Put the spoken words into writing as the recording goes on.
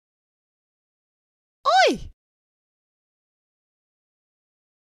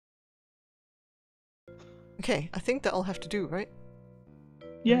Okay, I think that'll have to do, right?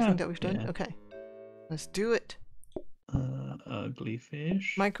 Yeah. Everything that we've done? Yeah. Okay. Let's do it. Ugly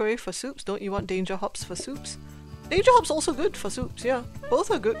fish. Microwave for soups. Don't you want danger hops for soups? Danger hops also good for soups, yeah. Both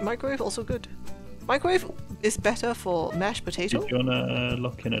are good. Microwave also good. Microwave is better for mashed potato. Did you wanna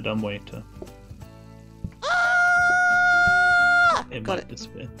lock in a dumbwaiter? Ah! It Got might it.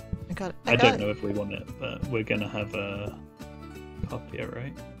 disappear. I got it. I don't know if we want it, but we're gonna have a copier,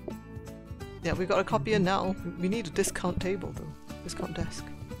 right? Yeah, we got a copier now. We need a discount table though. Discount desk.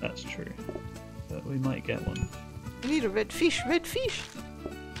 That's true. But we might get one. We need a red fish. Red fish.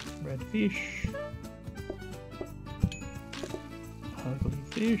 Red fish. Ugly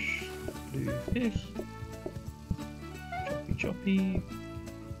fish. Blue fish. Choppy choppy.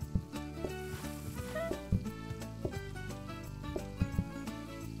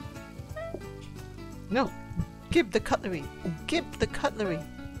 No. Give the cutlery. Give the cutlery.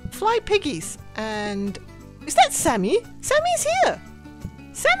 Fly piggies. And is that Sammy? Sammy's here.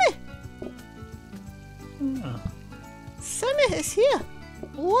 Sammy. Ah. Sammy is here.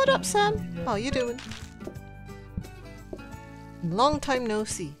 What up, Sam? How you doing? Long time no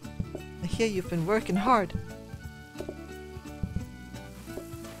see. I hear you've been working hard.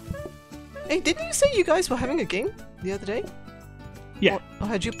 Hey, didn't you say you guys were having a game the other day? Yeah. Or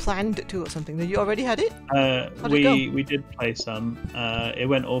had you planned it to or something? You already had it? How'd it go? We did play some. It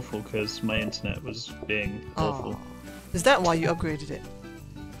went awful because my internet was being awful. Is that why you upgraded it?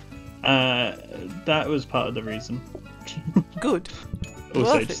 That was part of the reason. Good.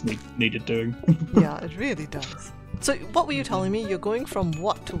 Also, Worth just it. needed doing. Yeah, it really does. So, what were you telling me? You're going from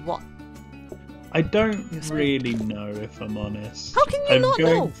what to what? I don't Yes, really know, if I'm honest. How can you I'm not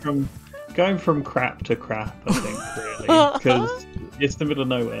know? Going from crap to crap, I think, really, because it's the middle of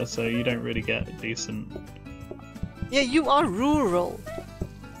nowhere, so you don't really get decent. Yeah, you are rural.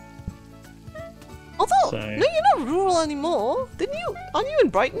 Although, So- no, you're not rural anymore. Didn't you? Aren't you in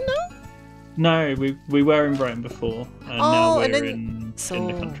Brighton now? No, we were in Brighton before, and now Oh, we're and then- in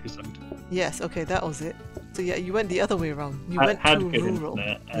the countryside. Yes. Okay, that was it. So yeah, you went the other way around. You I went had to good rural.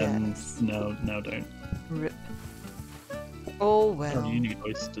 internet, and Yes. now don't. Rip. Oh well. Oh, you need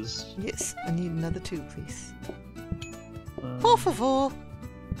oysters. Yes, I need another two, please. Um, Por favor.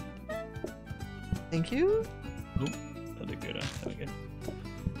 Thank you. Oh, that'd go down. There we go.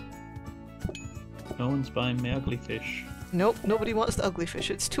 No one's buying me ugly fish. Nope, nobody wants the ugly fish.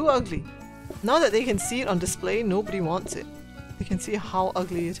 It's too ugly. Now that they can see it on display, nobody wants it. They can see how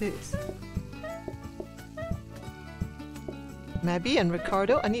ugly it is. Mabby and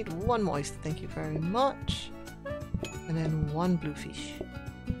Ricardo, I need one more oyster, thank you very much. And then one bluefish.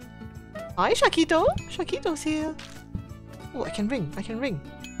 Hi, Shakito! Shakito's here! Oh, I can ring, I can ring.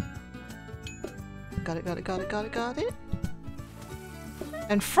 Got it, got it, got it, got it, got it.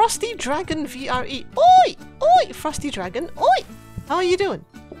 And Frosty Dragon VRE. Oi! Oi! Frosty Dragon, oi! How are you doing?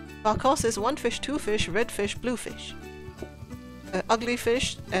 Barkos is one fish, two fish, red fish, blue fish. Ugly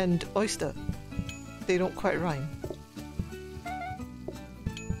fish and oyster. They don't quite rhyme.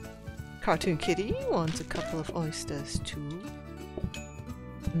 Cartoon Kitty wants a couple of oysters too.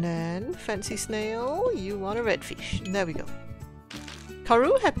 And then Fancy Snail, you want a red fish. There we go.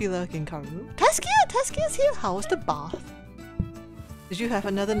 Karu, happy lurking Karu. Taskia! Taskia's here! How was the bath? Did you have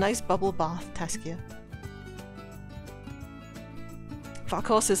another nice bubble bath, Taskia?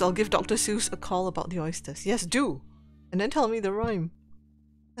 Farkor says, I'll give Dr. Seuss a call about the oysters. Yes, do! And then tell me the rhyme.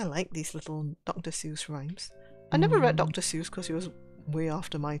 I like these little Dr. Seuss rhymes. I never read Dr. Seuss because he was way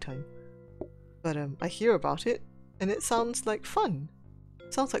after my time. But I hear about it, and it sounds like fun.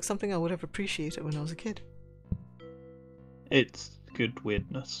 Sounds like something I would have appreciated when I was a kid. It's good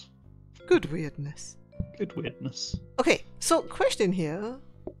weirdness. Good weirdness. Good weirdness. Okay, so question here.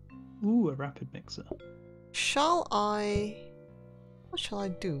 Ooh, a rapid mixer. Shall I... What shall I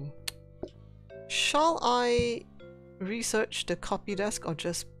do? Shall I research the copy desk or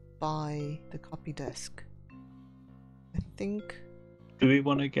just buy the copy desk? I think... Do we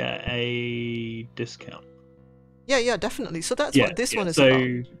want to get a discount? Yeah, definitely. So that's what this one is so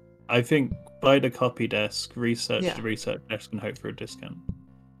about. I think buy the copy desk, research Yeah. the research desk, and hope for a discount.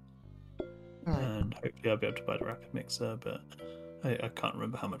 Right. And hopefully I'll be able to buy the rapid mixer, but I can't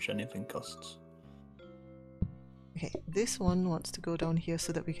remember how much anything costs. Okay, this one wants to go down here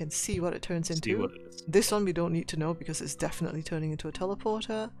so that we can see what it turns See into. what it is. This one we don't need to know because it's definitely turning into a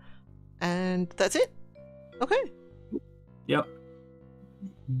teleporter. And that's it. Okay. Yep.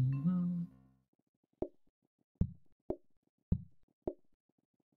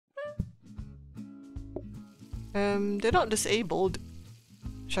 They're not disabled,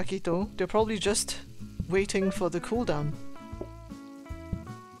 Shakito. They're probably just waiting for the cooldown.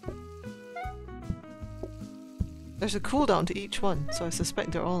 There's a cooldown to each one, so I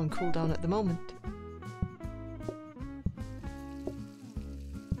suspect they're all on cooldown at the moment.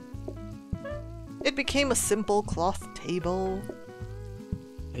 It became a simple cloth table.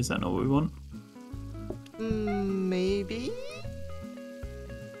 Is that not what we want? Maybe?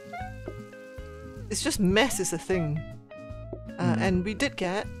 It's just mess is a thing. And we did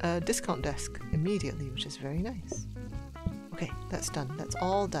get a discount desk immediately, which is very nice. Okay, that's done. That's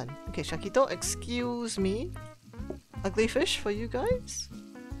all done. Okay, Shakito, excuse me. Ugly fish for you guys.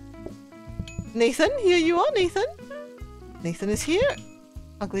 Nathan, here you are, Nathan. Nathan is here.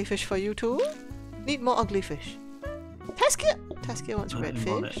 Ugly fish for you too. Need more ugly fish. Taskia! Taskia wants red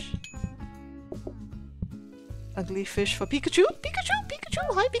fish. Ugly fish for Pikachu. Pikachu! Pikachu!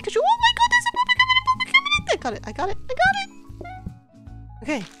 Hi, Pikachu! Oh my god, there's a Pokemon! I got it! I got it! I got it!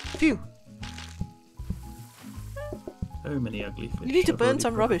 Okay, phew. So many ugly fish. You need to burn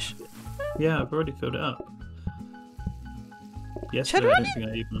some rubbish. Yeah, I've already filled it up. Yesterday, I don't think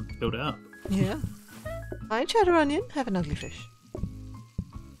I even filled it up. Yeah. Hi, Cheddar Onion. Have an ugly fish.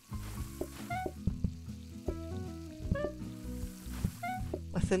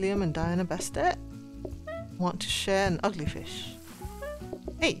 Athelium and Diana Bastet want to share an ugly fish.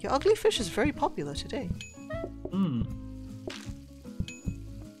 Hey, your ugly fish is very popular today. Hmm.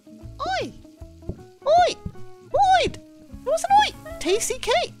 Oi! Oi! Oi! There was an oi! Tasty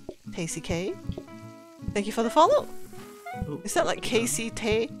K! Tasty K. Thank you for the follow. Oh, Is that like Casey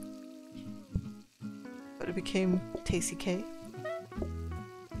Tay? But it became Tasty K.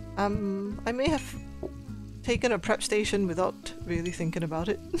 I may have taken a prep station without really thinking about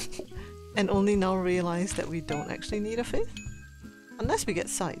it. And only now realize that we don't actually need a fifth. Unless we get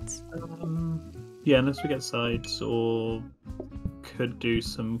sides. Yeah, unless we get sides or could do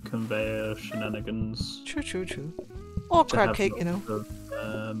some conveyor shenanigans. True, true, true. Or crab cake, you know.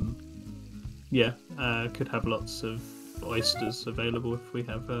 Yeah, could have lots of oysters available if we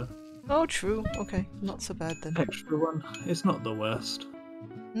have a Oh, true. Okay, not so bad then. extra one. It's not the worst.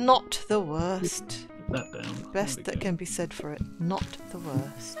 Not the worst. Put that down. Best that can be said for it. Not the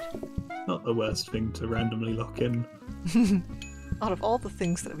worst. Not the worst thing to randomly lock in. Out of all the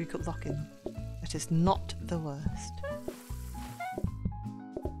things that we could lock in, it is not the worst.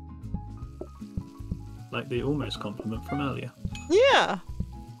 Like the almost compliment from earlier. Yeah!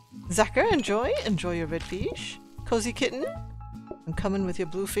 Zachar, enjoy your red fish. Cozy Kitten, I'm coming with your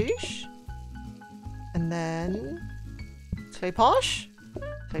blue fish. And then Clayposh,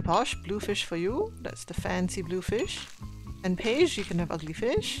 blue fish for you. That's the fancy blue fish. And Paige, you can have ugly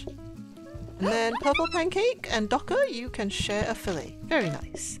fish. And then Purple Pancake and Docker, you can share a fillet. Very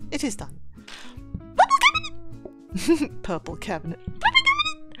nice. It is done. Purple cabinet.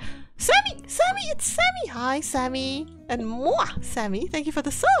 Sammy! Sammy! It's Sammy! Hi, Sammy! And moi, Sammy! Thank you for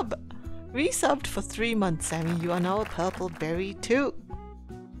the sub! Resubbed for 3 months, Sammy. You are now a purple berry too.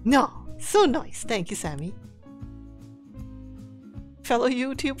 No! So nice! Thank you, Sammy. Fellow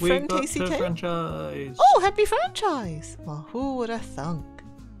YouTube friend KCK? Franchise! Oh, happy franchise! Well, who would have thunk?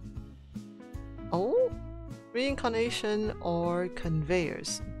 Oh? Reincarnation or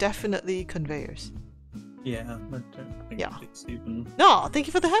conveyors? Definitely conveyors. Yeah, I don't think it's even... No, thank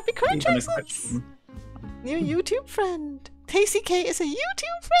you for the happy even a franchises! question. New YouTube friend! Tasty K is a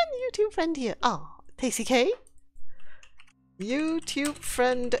YouTube friend here. Ah, Tasty K? YouTube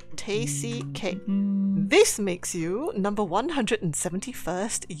friend Tasty K. This makes you number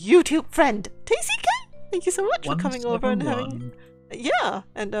 171st YouTube friend. Tasty K! Thank you so much for coming over and having... Yeah,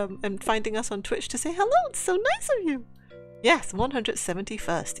 and finding us on Twitch to say hello. It's so nice of you. Yes,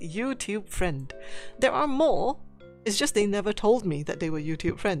 171st YouTube friend. There are more. It's just they never told me that they were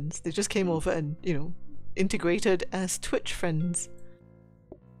YouTube friends. They just came over and, you know, integrated as Twitch friends.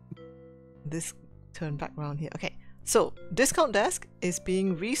 This turn back around here. Okay, so discount desk is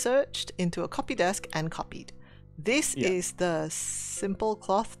being researched into a copy desk and copied. This is the simple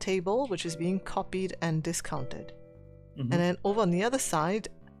cloth table, which is being copied and discounted. And then over on the other side,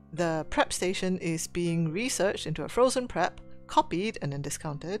 the prep station is being researched into a frozen prep, copied and then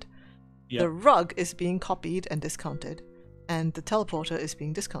discounted. The rug is being copied and discounted. And the teleporter is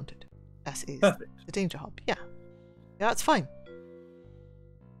being discounted. As is the danger hub. Yeah. Yeah, that's fine.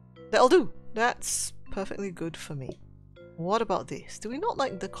 That'll do. That's perfectly good for me. What about this? Do we not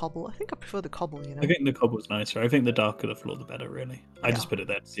like the cobble? I think I prefer the cobble, you know? I think the cobble's nicer. I think the darker the floor, the better, really. I just put it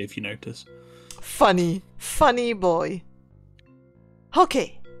there to see if you notice. Funny. Funny boy.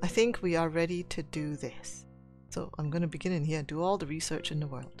 Okay. I think we are ready to do this. So I'm going to begin in here and do all the research in the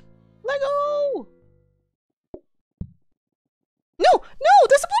world. Lego! No! No!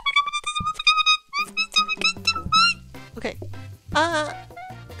 There's a... Okay.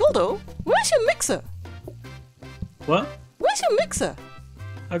 GoldDoh, where's your mixer? What? Where's your mixer?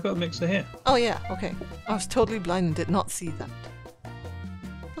 I've got a mixer here. Oh yeah, okay. I was totally blind and did not see that.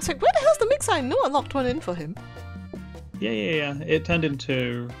 I was like, where the hell's the mixer? I know I locked one in for him. Yeah. It turned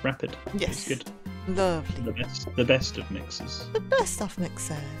into rapid. Yes. It's good. Lovely. The best of mixers. The best of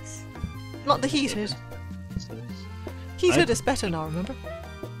mixers. Not the heated. Mixers. Heated is better now, remember?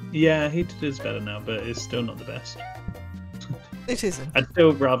 Yeah, heated is better now, but it's still not the best. It isn't. I'd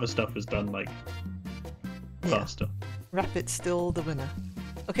still rather stuff was done like faster. Rapid's still the winner.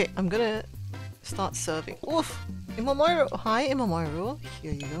 Okay, I'm gonna start serving. Oof! Imamaro. Hi, Imamaro.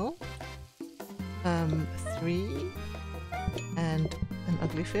 Here you go. 3. And an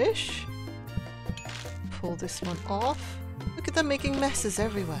ugly fish. Pull this one off. Look at them making messes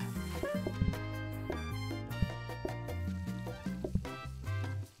everywhere.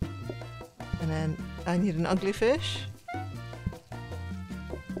 And then I need an ugly fish.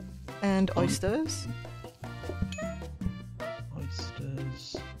 And oysters.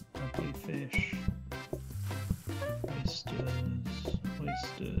 Oysters, ugly fish. Oysters.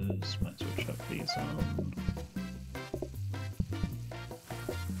 Might as well chuck these on.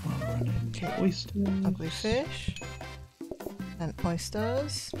 Okay, Oysters. ugly fish. And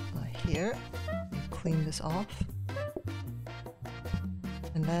oysters are here. Clean this off.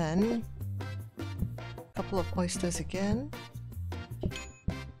 And then a couple of oysters again.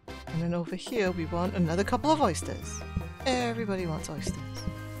 And then over here we want another couple of oysters. Everybody wants oysters.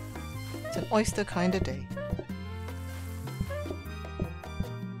 It's an oyster kind of day.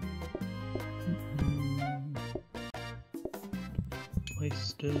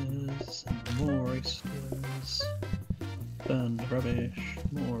 Oysters, more oysters. Burn the rubbish,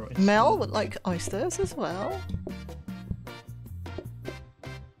 more oysters. Mel would like oysters as well.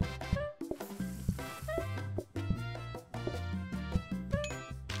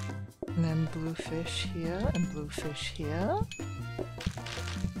 And then blue fish here and blue fish here.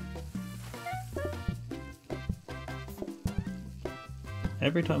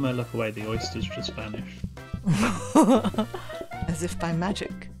 Every time I look away, the oysters just vanish. As if by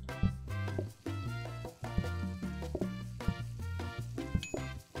magic.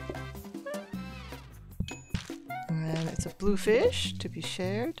 And it's a blue fish to be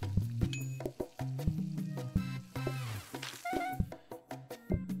shared.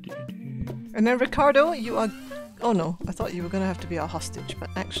 And then Ricardo, you are... Oh no, I thought you were going to have to be our hostage, but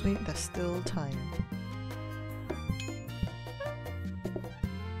actually there's still time.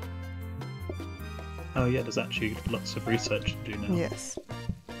 Oh yeah, there's actually lots of research to do now. Yes.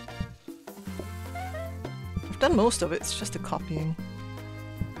 I've done most of it, it's just a copying.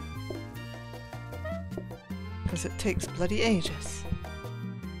 Because it takes bloody ages.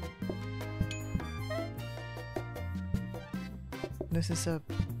 This is a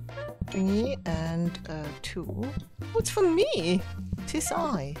thingy and a 2. Oh, it's for me! 'Tis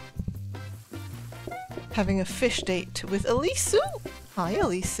I. Having a fish date with Elisu! Hi,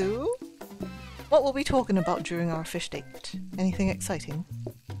 Elisu! What were we talking about during our fish date? Anything exciting?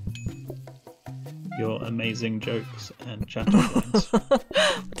 Your amazing jokes and chat lines.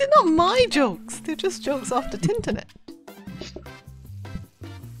 They're not my jokes! They're just jokes off the Tinternet.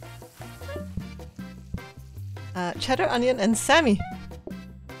 Cheddar, Onion, and Sammy.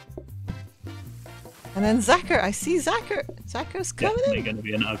 And then Zacher. I see Zacher. Zacher's coming Definitely going to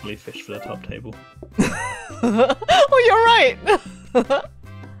be an ugly fish for the top table. Oh, you're right!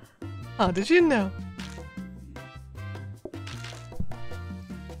 How did you know?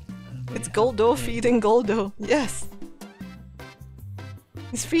 It's GoldDoh feeding GoldDoh. Yes.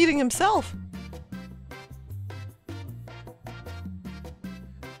 He's feeding himself.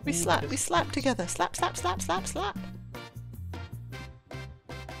 We slap together. Slap, slap, slap, slap, slap.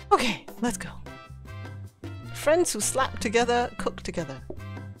 Okay, let's go. Friends who slap together, cook together.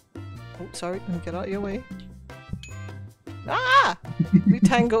 Oh, sorry, let me get out of your way. Ah! We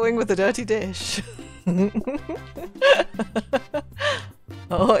tangoing with a dirty dish.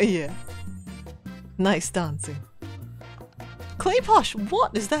 Oh yeah. Nice dancing. Clayposh!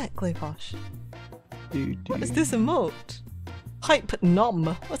 What is that, Clayposh? What is this emote? Hype nom.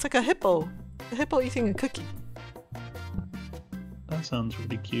 That's like a hippo. A hippo eating a cookie. That sounds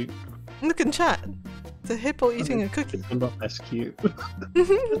really cute. Look in chat. It's a hippo eating a cookie. It's a lot less cute.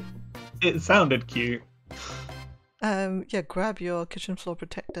 It sounded cute. Yeah, grab your kitchen floor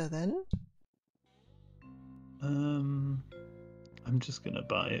protector then. I'm just gonna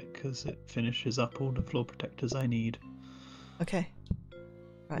buy it because it finishes up all the floor protectors I need. Okay.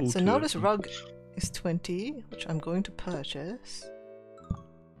 Right, All so two now of this them. rug is 20, which I'm going to purchase.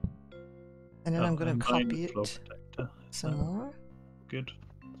 And then I'm going to buying copy the floor it protector. some more. Good.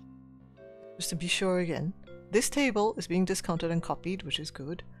 Just to be sure again. this table is being discounted and copied, which is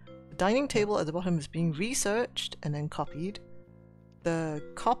good. The dining table at the bottom is being researched and then copied. The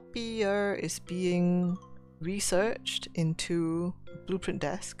copier is being researched into blueprint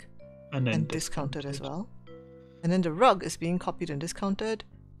desk and discounted as well. And then the rug is being copied and discounted.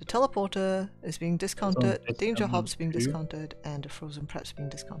 The teleporter is being discounted. The danger hob's being discounted, and the frozen prep's being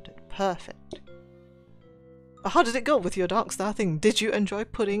discounted. Perfect. But how did it go with your Dark Star thing? Did you enjoy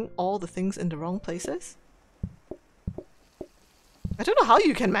putting all the things in the wrong places? I don't know how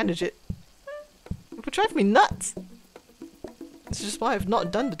you can manage it. It would drive me nuts. This is just why I've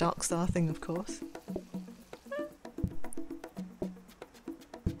not done the Dark Star thing, of course.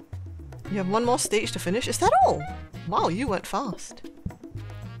 You have one more stage to finish. Is that all? Wow, you went fast.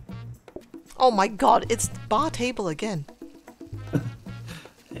 Oh my god, it's bar table again.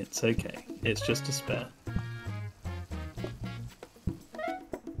 It's okay. It's just a spare.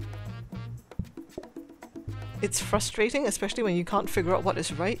 It's frustrating, especially when you can't figure out what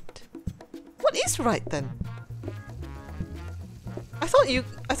is right. What is right then? I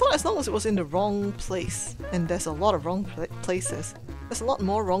thought as long as it was in the wrong place, and there's a lot of wrong places. There's a lot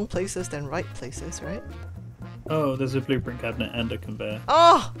more wrong places than right places, right? Oh, there's a blueprint cabinet and a conveyor.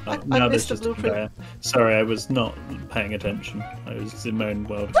 Oh, I now missed there's the just a blueprint. conveyor. Sorry, I was not paying attention. I was in my own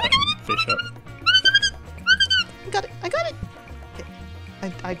world cutting fish up. I got it! I got it!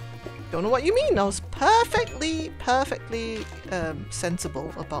 Okay. I don't know what you mean. I was perfectly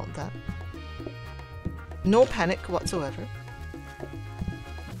sensible about that. No panic whatsoever.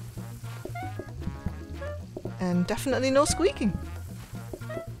 And definitely no squeaking.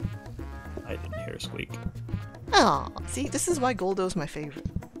 I didn't hear a squeak. Ah, see, this is why GoldDoh's my favorite.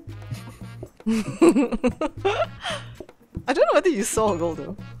 I don't know whether you saw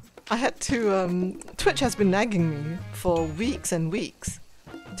GoldDoh. I had to, Twitch has been nagging me for weeks and weeks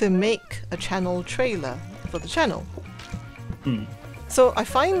to make a channel trailer for the channel. So I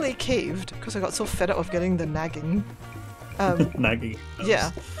finally caved because I got so fed up of getting the nagging. Nagging.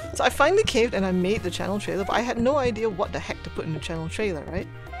 Yeah. So I finally caved and I made the channel trailer, but I had no idea what the heck to put in the channel trailer, right?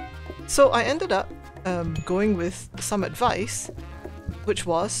 So I ended up going with some advice, which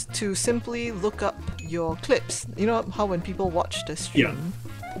was to simply look up your clips. You know how when people watch the stream,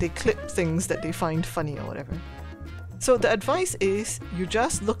 they clip things that they find funny or whatever. So the advice is you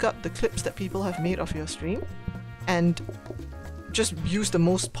just look up the clips that people have made of your stream and just use the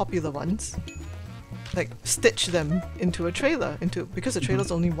most popular ones. Like stitch them into a trailer, because the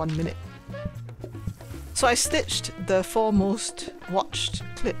trailer's only 1 minute. So I stitched the 4 most watched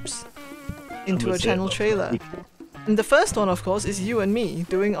clips into a channel trailer. And the first one, of course, is you and me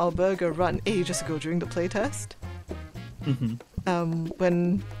doing our burger run ages ago during the playtest.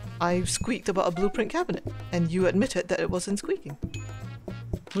 When I squeaked about a blueprint cabinet, and you admitted that it wasn't squeaking.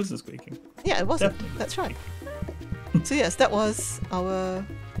 Was it squeaking? Yeah, it wasn't. Definitely. That's right. So yes,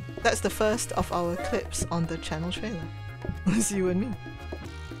 that's the first of our clips on the channel trailer. Was you and me.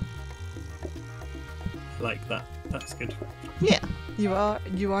 Like that. That's good. Yeah, you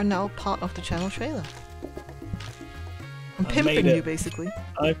are now part of the channel trailer. I'm pimping you, basically.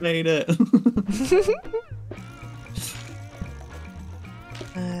 I made it.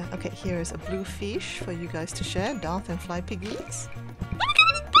 Okay, here is a blue fish for you guys to share. Darth and Fly Piggies.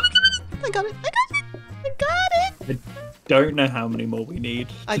 I got it! I got it! I got it! I don't know how many more we need,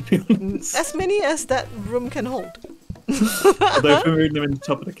 to be honest. As many as that room can hold. Although if we move them in the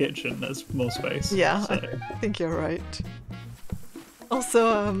top of the kitchen, there's more space. Yeah, so. I think you're right.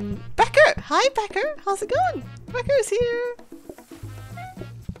 Also, Becker! Hi, Becker! How's it going? Becker's here!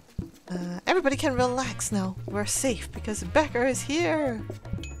 Everybody can relax now. We're safe because Becker is here!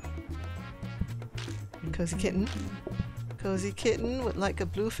 Cozy Kitten. Cozy Kitten would like a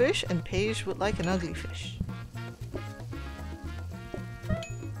blue fish and Paige would like an ugly fish.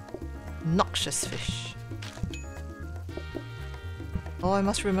 Noxious fish. Oh, I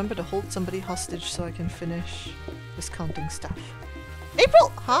must remember to hold somebody hostage so I can finish discounting stuff.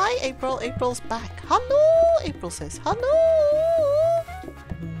 April! Hi, April. April's back. Hello! April says hello!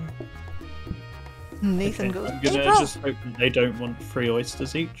 Nathan goes, I'm gonna April! just hope they don't want 3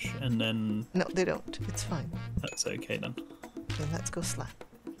 oysters each, and then... No, they don't. It's fine. That's okay then. Okay, let's go slap.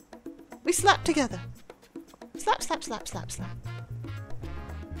 We slap together. Slap, slap, slap, slap, slap.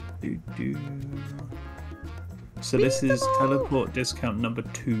 Doo-doo. So this is teleport discount number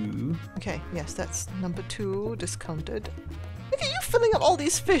 2. Okay, yes, that's number 2 discounted. Look at you filling up all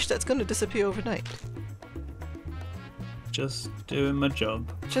these fish that's going to disappear overnight. Just doing my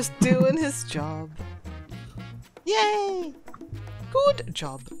job. Just doing his job. Yay! Good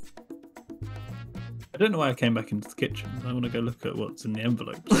job. I don't know why I came back into the kitchen. I want to go look at what's in the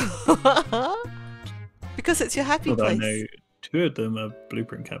envelopes. Because it's your happy Although I place. know 2 of them are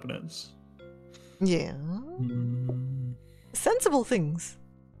blueprint cabinets. Yeah. Mm. Sensible things.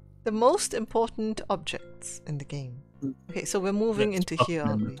 The most important objects in the game. Okay, so we're moving Let's into pop here, them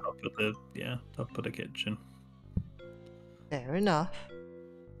aren't in we? the top of the top of the kitchen. Fair enough.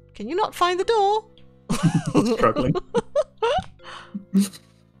 Can you not find the door? I'm struggling. We've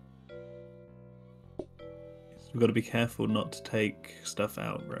got to be careful not to take stuff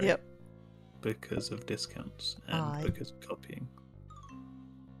out, right? Yep. Because of discounts and Aye. because of copying.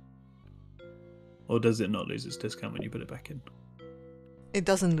 Or does it not lose its discount when you put it back in? It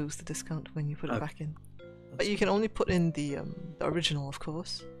doesn't lose the discount when you put it Okay. back in. But That's you can only put in the original, of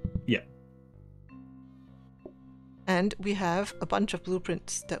course. Yeah. And we have a bunch of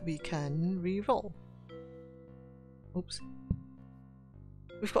blueprints that we can re-roll. Oops.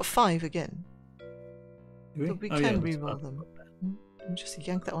 We've got 5 again. Do So we Oh, can yeah, that's re-roll fine. them. Let me just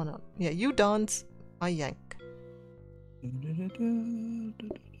yank that one up. Yeah, you dance, I yank.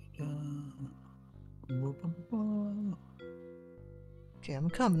 Okay, I'm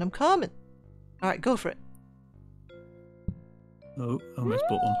coming. Alright, go for it. Oh, I almost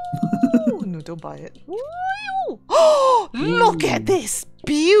bought one. Ooh, no, don't buy it. Oh, look at Ooh. this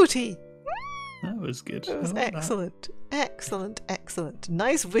beauty! That was good. It was I like that. excellent. Excellent, excellent.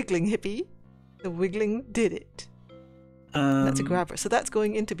 Nice wiggling, hippie. The wiggling did it. That's a grabber. So that's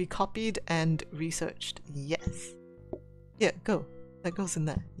going in to be copied and researched. Yes. Yeah, go. That goes in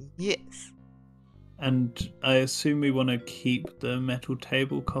there. Yes. And I assume we want to keep the metal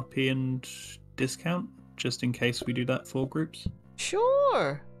table copy and discount, just in case we do that 4 groups.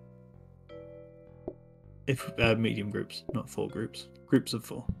 Sure. If medium groups, not 4 groups. Groups of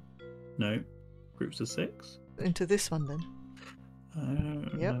 4. No, groups of 6. Into this one then.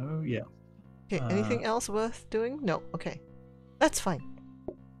 Yep. No, yeah. Okay, anything else worth doing? No, okay. That's fine.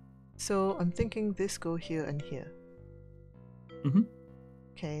 So I'm thinking this go here and here. Mhm.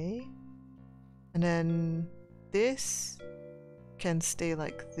 Okay. And then this can stay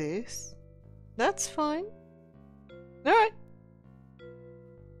like this. That's fine. Alright.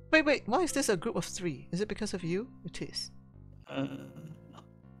 Wait, why is this a group of 3? Is it because of you? It is.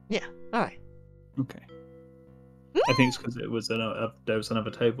 Yeah, alright. Okay. I think it's because it was there was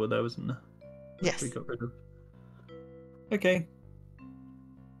another table there, wasn't there? Which Yes. we got rid of. Okay.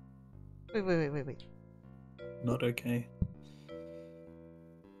 Wait. Not okay.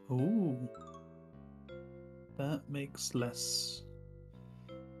 Ooh. That makes less.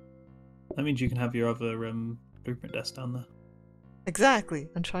 That means you can have your other blueprint desk down there. Exactly.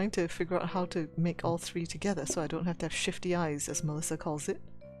 I'm trying to figure out how to make all 3 together so I don't have to have shifty eyes, as Melissa calls it.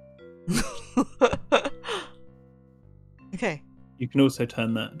 Okay. You can also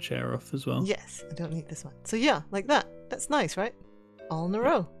turn that chair off as well. Yes, I don't need this one. So yeah, like that. That's nice, right? All in a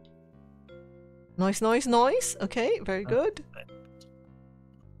row. Noise. Okay, very good.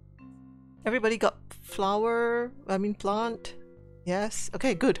 Everybody got plant? Yes.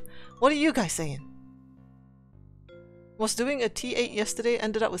 Okay, good. What are you guys saying? Was doing a T8 yesterday,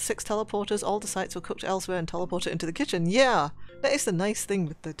 ended up with 6 teleporters, all the sites were cooked elsewhere and teleported into the kitchen. Yeah, that is the nice thing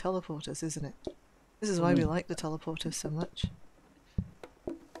with the teleporters, isn't it? This is why we like the teleporters so much.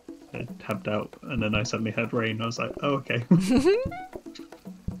 I tabbed out and then I suddenly heard rain. I was like, oh, okay.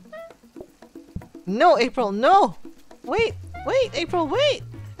 No, April, no! Wait, April, wait!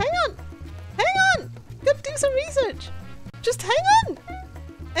 Hang on! Gotta do some research! Just hang on!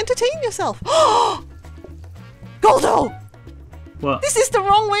 Entertain yourself! GoldDoh! What? This is the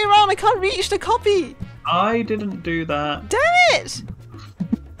wrong way around! I can't reach the copy! I didn't do that. Damn it!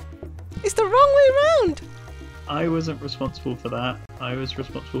 It's the wrong way around! I wasn't responsible for that. I was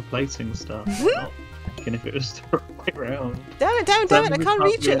responsible for placing stuff. Not checking if it was the right way around. Damn it, I we can't can't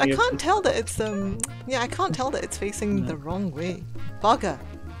reach do it. I any of can't this. tell that it's yeah, I can't tell that it's facing No. the wrong way. Bugger.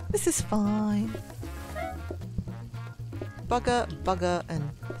 This is fine. Bugger,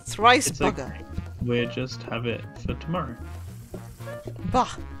 and thrice It's bugger. okay. We'll just have it for tomorrow.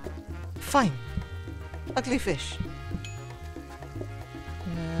 Bah. Fine. Ugly fish.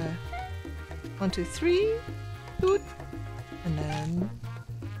 1, 2, 3. Doot. And then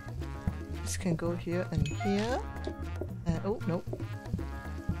this can go here and here. Oh, no.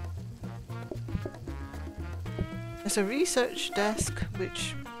 There's a research desk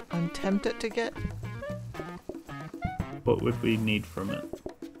which I'm tempted to get. What would we need from it?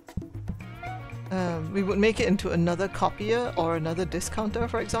 We would make it into another copier or another discounter,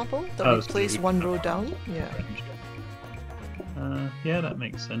 for example, that Oh, we so place we one can row have down. Yeah. Yeah, that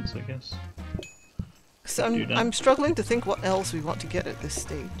makes sense, I guess. So do that. I'm struggling to think what else we want to get at this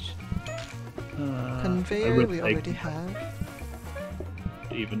stage. I Conveyor would we say already have.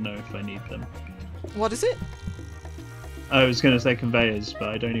 even know if I need them. What is it? I was going to say conveyors, but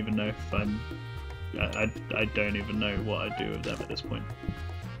I don't even know if I'm... I don't even know what I'd do with them at this point.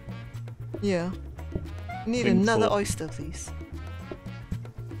 Yeah. Need Wing another four. oyster, please.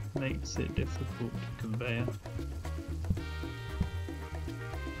 Makes it difficult to conveyor.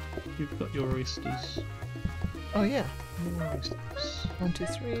 You've got your oysters. Oh yeah. Your oysters. 1, 2,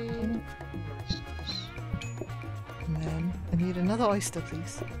 3. Oysters. And then I need another oyster,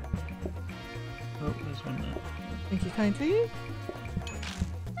 please. Oh, there's one there. Thank you kindly.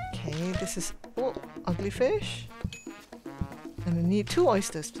 Okay, this is ugly fish. And I need 2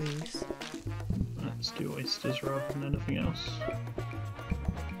 oysters, please. Let's do oysters rather than anything else.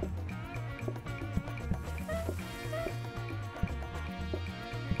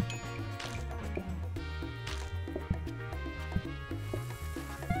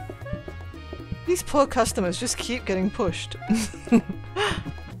 These poor customers just keep getting pushed.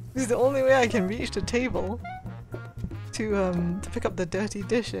 This is the only way I can reach the table to pick up the dirty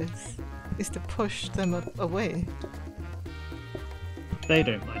dishes, is to push them away. They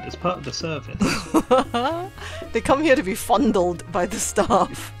don't mind, it's part of the service. They come here to be fondled by the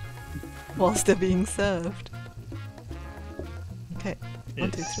staff whilst they're being served. Okay,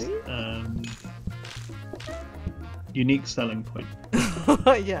 1, 2, 3. Unique selling point.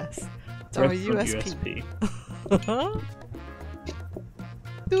 Yes, it's our USP.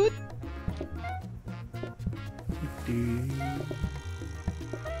 Dude.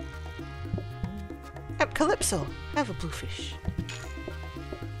 Calypso, have a bluefish.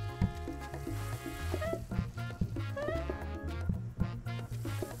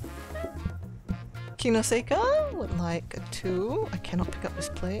 Kinoseka would like a 2. I cannot pick up this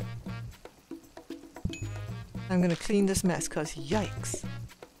plate. I'm gonna clean this mess, cause yikes.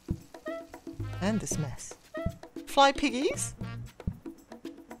 And this mess. Fly piggies?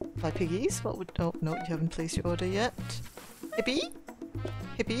 Fly piggies? What would... Oh, no, you haven't placed your order yet. Hippie?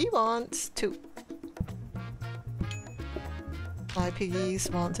 Hippie wants 2. Fly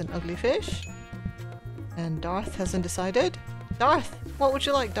piggies wants an ugly fish. And Darth hasn't decided. Darth! What would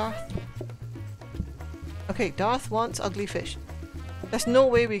you like, Darth? Okay, Darth wants ugly fish. There's no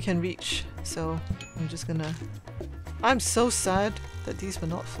way we can reach, so I'm just gonna... I'm so sad that these were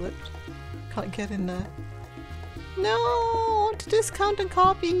not flipped. Can't get in there. No! I want to discount and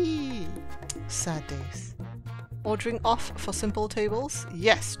copy! Sad days. Ordering off for simple tables?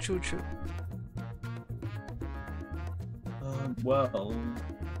 Yes, true. Well...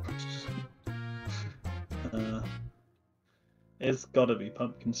 it's gotta be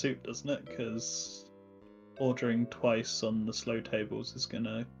pumpkin soup, doesn't it? Because ordering twice on the slow tables is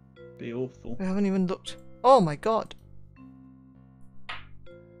gonna be awful. I haven't even looked. Oh my god.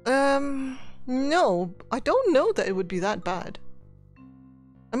 No, I don't know that it would be that bad.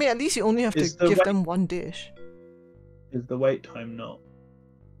 I mean, at least you only have to give them 1 dish. Is the wait time not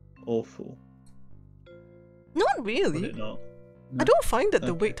awful? Not really. Would it not? No? I don't find that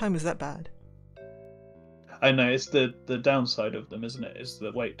the Okay. wait time is that bad. I know, it's the downside of them, isn't it? It's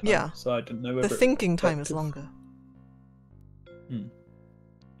the wait time. Yeah. So I didn't know The whether thinking time is effective. longer.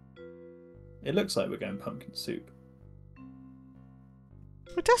 It looks like we're going pumpkin soup.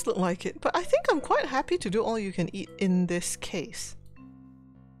 It does look like it, but I think I'm quite happy to do all you can eat in this case.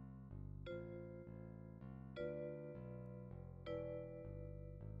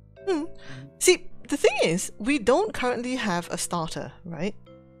 See, the thing is, we don't currently have a starter, right?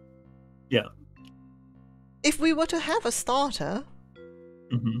 Yeah. If we were to have a starter,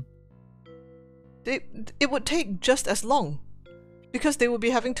 it would take just as long, because they would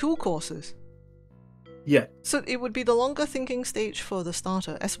be having 2 courses. Yeah. So it would be the longer thinking stage for the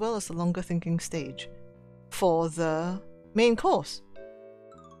starter, as well as the longer thinking stage for the main course.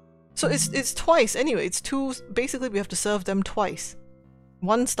 So it's twice anyway. It's 2. Basically, we have to serve them twice.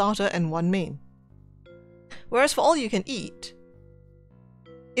 1 starter and 1 main. Whereas for all you can eat,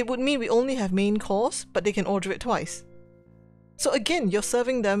 it would mean we only have main course, but they can order it twice. So again, you're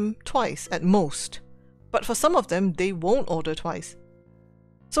serving them twice at most. But for some of them, they won't order twice.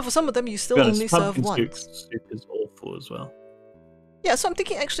 So for some of them, you still only serve once. Soup is awful as well. Yeah, so I'm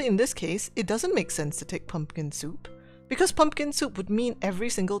thinking actually in this case, it doesn't make sense to take pumpkin soup. Because pumpkin soup would mean every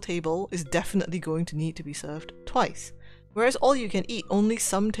single table is definitely going to need to be served twice. Whereas all you can eat, only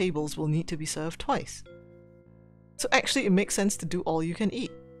some tables will need to be served twice. So actually it makes sense to do all you can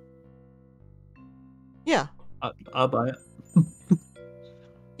eat. Yeah. I'll buy it.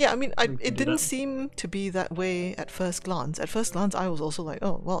 Yeah, I mean, We can it do didn't that. seem to be that way at first glance. At first glance, I was also like,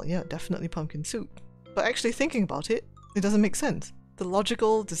 oh, well, yeah, definitely pumpkin soup. But actually thinking about it, it doesn't make sense. The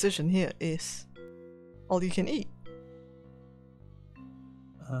logical decision here is all you can eat.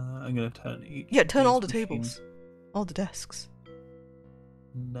 I'm going to turn each. Yeah, turn of all the these machines, tables. All the desks.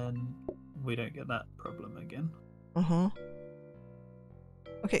 and then we don't get that problem again. Uh-huh.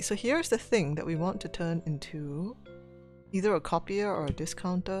 Okay, so here's the thing that we want to turn into either a copier or a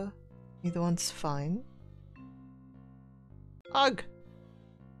discounter. Either one's fine. Ugh!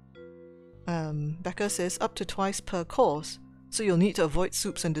 Becca says up to twice per course, so you'll need to avoid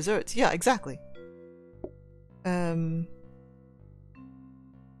soups and desserts. Yeah, exactly.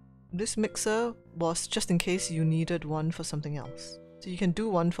 This mixer was just in case you needed one for something else. So you can do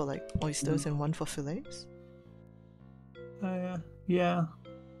one for like oysters and one for fillets. Yeah.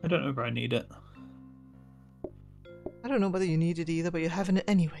 I don't know if I need it. I don't know whether you need it either, but you're having it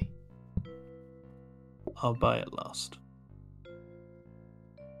anyway. I'll buy it last.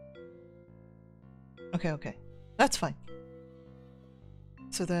 Okay. That's fine.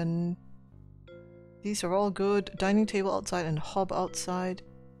 So then these are all good. Dining table outside and hob outside.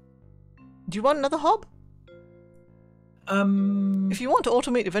 Do you want another hob? If you want to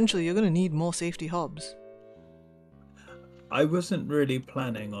automate eventually, you're going to need more safety hobs. I wasn't really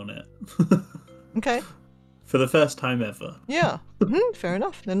planning on it. Okay. For the first time ever. Yeah. Fair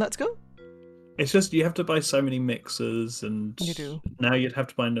enough. Then let's go. It's just you have to buy so many mixers, and You do. Now you'd have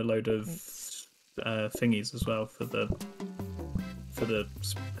to buy a load of thingies as well for the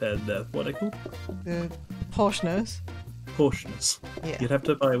what are they called? The portioners. Portioners. Yeah. You'd have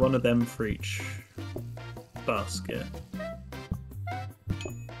to buy one of them for each basket.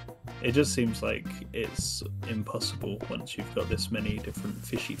 It just seems like it's impossible once you've got this many different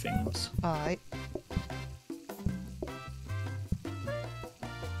fishy things. Alright.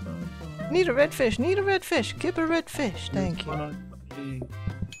 Need a red fish, need a red fish. Give a red fish, thank you. I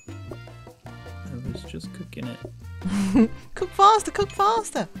was just cooking it. Cook faster, cook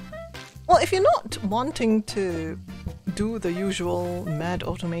faster. Well, if you're not wanting to do the usual mad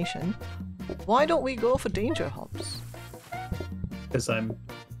automation, why don't we go for danger hobs? Because I'm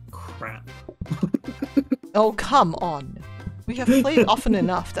crap. Oh, come on. We have played often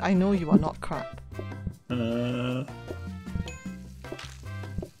enough that I know you are not crap.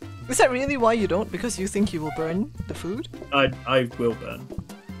 Is that really why you don't? Because you think you will burn the food? I will burn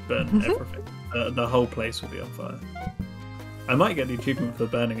everything. The whole place will be on fire. I might get the achievement for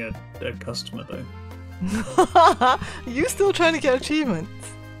burning a customer though. You still trying to get achievements?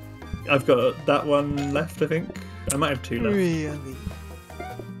 I've got that one left, I think. I might have 2 left. Really?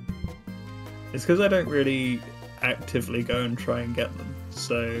 It's because I don't really actively go and try and get them,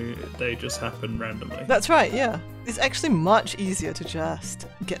 so they just happen randomly. That's right, yeah. It's actually much easier to just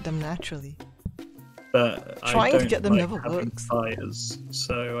get them naturally. But Trying I don't to get them like never having works. fires,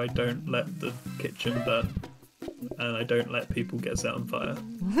 so I don't let the kitchen burn, and I don't let people get set on fire.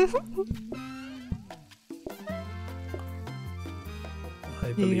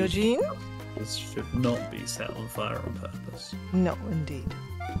 I Here you go, Jean. this should not be set on fire on purpose. No, indeed.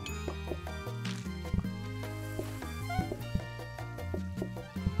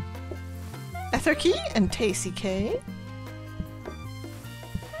 Etherkey and Tasty K.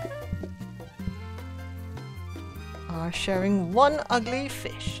 Are sharing one ugly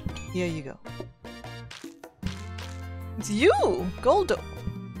fish. Here you go. It's you, GoldDoh.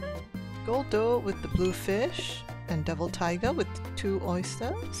 GoldDoh with the blue fish and Devil Tiger with 2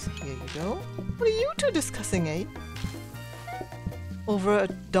 oysters. Here you go. What are you two discussing, eh? Over a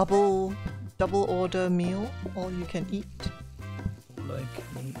double order meal, all you can eat. All I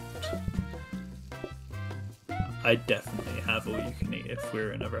can eat. I definitely have all you can eat. If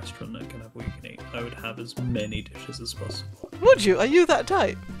we're in a restaurant that can have all you can eat, I would have as many dishes as possible. Would you? Are you that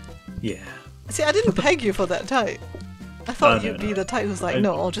type? Yeah. See, I didn't peg you for that type. I thought you'd be the type who's like,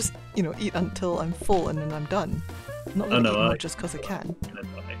 no, I'll just, eat until I'm full and then I'm done. I'm not gonna eat more just because I can.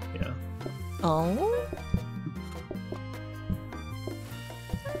 Yeah. Oh.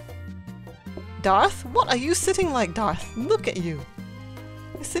 Darth? What are you sitting like, Darth? Look at you.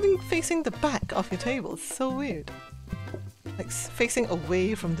 You're sitting facing the back of your table. It's so weird. Like facing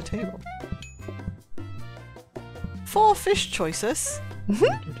away from the table. 4 fish choices.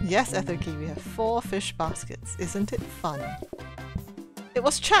 Yes, Etherkey, we have 4 fish baskets. Isn't it fun? It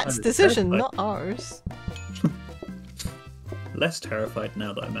was chat's decision, not ours. Less terrified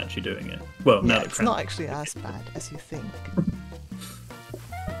now that I'm actually doing it. Well, now yeah, that it's not actually as bad as you think.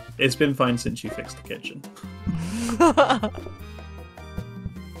 It's been fine since you fixed the kitchen.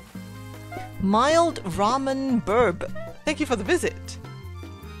 Mild Ramen Burb. Thank you for the visit.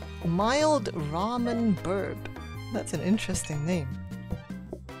 Mild Ramen Burb. That's an interesting name.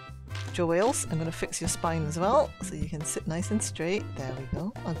 Joels, I'm going to fix your spine as well, so you can sit nice and straight. There we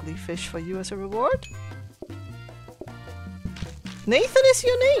go. Ugly fish for you as a reward. Nathan is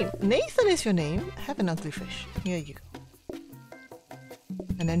your name. Nathan is your name. Have an ugly fish. Here you go.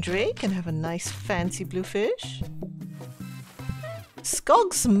 And then Drake can have a nice fancy blue fish.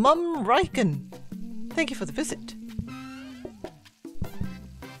 Skog's Mum Riken. Thank you for the visit.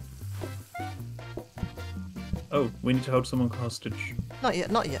 Oh, we need to hold someone hostage. Not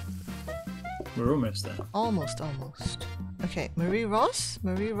yet, not yet. We're almost there. Almost, almost. Okay, Marie Ross.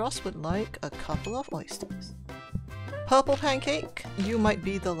 Marie Ross would like a couple of oysters. Purple Pancake, you might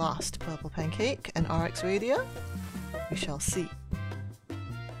be the last Purple Pancake. And RX Radio, we shall see.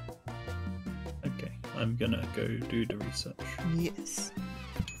 Okay, I'm gonna go do the research. Yes.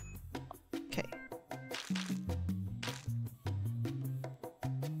 Okay.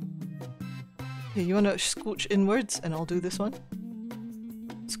 Yeah, you wanna scooch inwards and I'll do this one?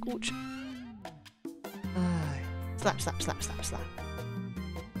 Scooch. Aye. Slap, slap, slap, slap, slap.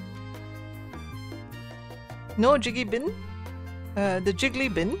 No Jiggy Bin? The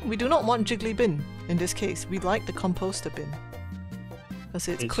Jiggly Bin? We do not want Jiggly Bin in this case. We like the Composter Bin. Because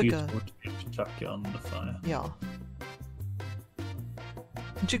it's quicker. Useful to chuck it on the fire. Yeah.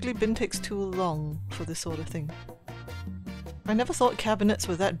 Jiggly Bin takes too long for this sort of thing. I never thought cabinets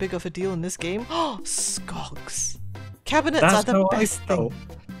were that big of a deal in this game. Oh, Skogs! Cabinets are the best thing.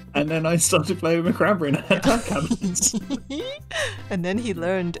 And then I started playing with Cranberry and I had cabinets. And then he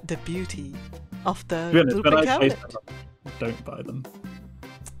learned the beauty of the blueprint cabinet. Don't buy them.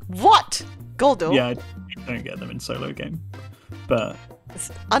 What? GoldDoh? Yeah, I don't get them in solo game. But it's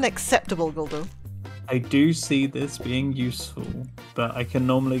unacceptable, GoldDoh. I do see this being useful, but I can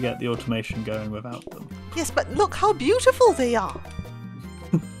normally get the automation going without them. Yes, but look how beautiful they are.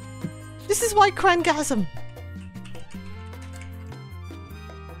 This is why Crangasm.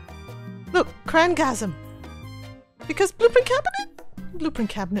 Look, Crangasm. Because blueprint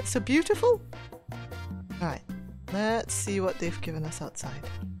cabinets are beautiful. Alright, let's see what they've given us outside.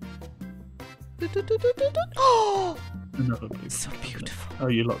 Oh! Another blueprint So cabinet. beautiful. Oh,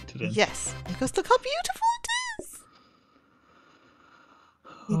 you locked it in. Yes, because look how beautiful it is.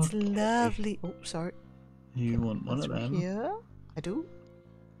 It's Okay. lovely. Oh, sorry. You want one of That's them? here. I do.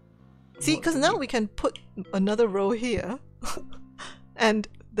 See, What because do now you- we can put another row here and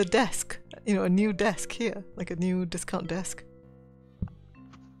the desk. You know, a new desk here, like a new discount desk.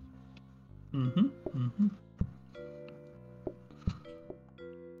 And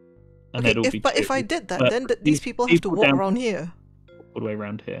Okay, it'll be but if two, I did that, but then these people have to walk down around here. all the way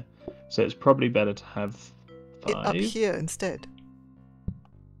around here. So it's probably better to have It up 5. here instead.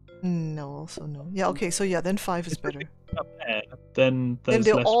 No, also no. Yeah, okay, so yeah, then 5 is better. Up there, then Then there's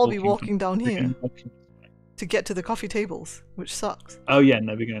they'll less all be from- walking down we can here walk this way. to get to the coffee tables, which sucks. Oh yeah,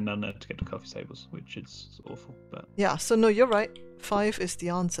 no, we're going down there to get to coffee tables, which is awful. But Yeah, so no, you're right. 5 is the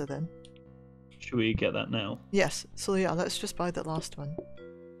answer then. should we get that now? Yes, so yeah, let's just buy that last one.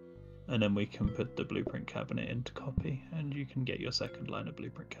 And then we can put the blueprint cabinet into copy, and you can get your second line of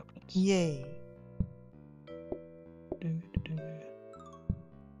blueprint cabinets. Yay.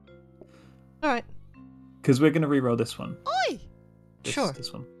 Alright. Because we're going to reroll this one. Oi! Sure.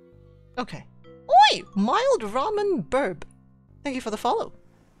 This one. Okay. Oi! Mild Ramen Burb. Thank you for the follow.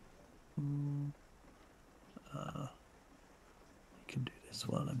 You can do this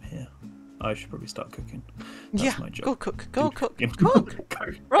while I'm here. I should probably start cooking. That's Yeah, my job. go cook. Go cook. Go Cook! Go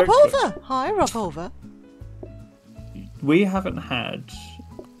Rob cook. over! Hi, Rob over. We haven't had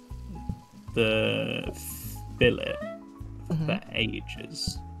the fillet for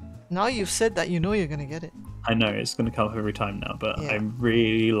ages. Now you've said that, you know you're gonna get it. I know it's going to come up every time now, but Yeah. I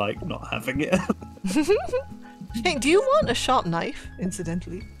really like not having it. Hey, do you want a sharp knife,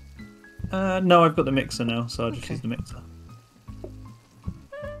 incidentally? No, I've got the mixer now, so I'll just Okay. use the mixer.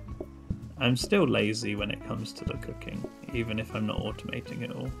 I'm still lazy when it comes to the cooking, even if I'm not automating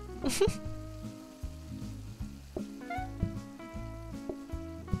it all.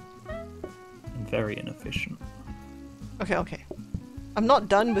 I'm very inefficient. Okay, okay. I'm not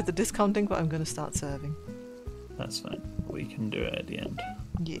done with the discounting, but I'm gonna start serving. That's fine. We can do it at the end.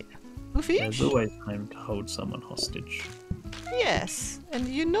 Yeah. Goofy? There's always time to hold someone hostage. Yes, and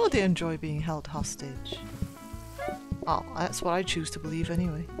you know they enjoy being held hostage. Oh, that's what I choose to believe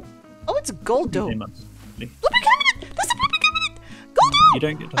anyway. Oh, it's They GoldDoh. must be. Blueprint cabinet! That's a blueprint cabinet! GoldDoh! You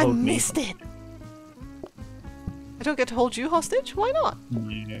don't get to I hold me. missed it! I don't get to hold you hostage? Why not?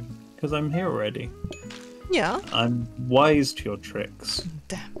 No, because I'm here already. Yeah. I'm wise to your tricks.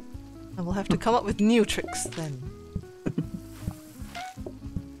 Damn. I will have to come up with new tricks then.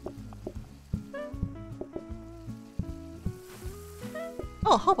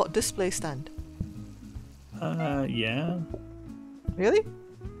 Oh, how about display stand? Yeah. Really?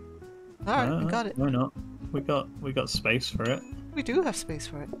 Alright, we got it. Why not? We got space for it. We do have space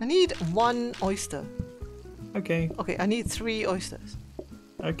for it. I need 1 oyster. Okay. Okay, I need 3 oysters.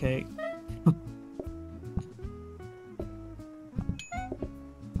 Okay.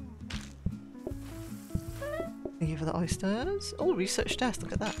 Thank you for the oysters. Oh, research desk,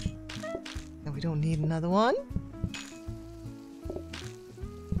 look at that. And we don't need another one.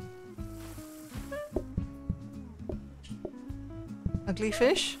 Ugly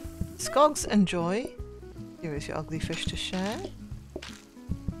fish. Skogs enjoy. Here is your ugly fish to share.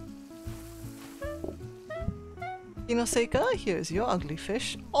 Kinoseka, here's your ugly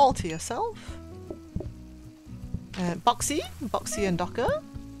fish, all to yourself. And Boxy and Docker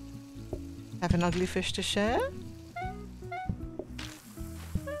have an ugly fish to share.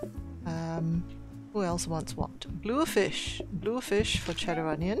 Who else wants what? Blue fish for cheddar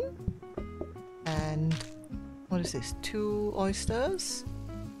onion. And what is this? 2 oysters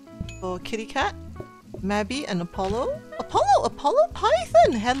for kitty cat. Mabby and Apollo. Apollo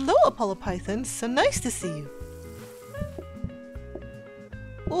Python! Hello, Apollo Python. So nice to see you.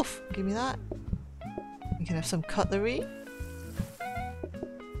 Oof, give me that. You can have some cutlery.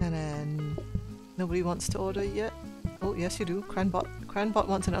 And then nobody wants to order yet. Oh, yes you do. Cranbot. Cranbot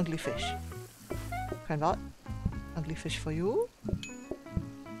wants an ugly fish. Cranbot. Ugly fish for you.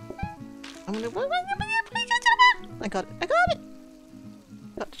 I'm gonna... I got it.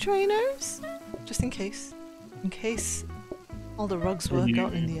 Got the trainers. Just in case. In case all the rugs work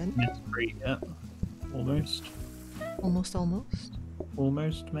out in the end. Mess free, yeah. Almost. Almost.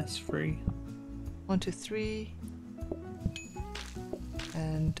 Almost mess free. 1, 2, 3.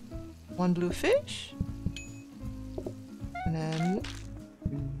 And 1 blue fish. And then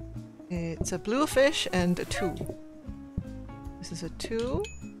it's a blue fish and a 2. This is a 2.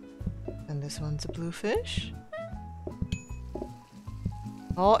 And this one's a blue fish.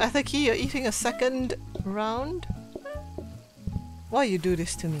 Oh, Ethaki, you're eating a second round? Why you do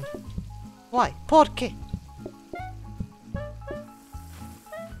this to me? Why? Porque?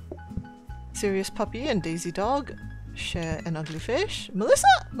 Serious Puppy and Daisy Dog share an ugly fish.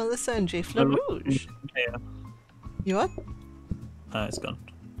 Melissa and J Fleur Rouge. Yeah. You what? It's gone.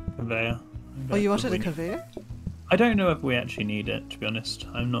 Conveyor. Oh, you wanted a conveyor? I don't know if we actually need it, to be honest.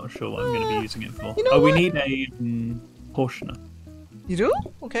 I'm not sure what I'm going to be using it for. You know we what? need a portioner. You do?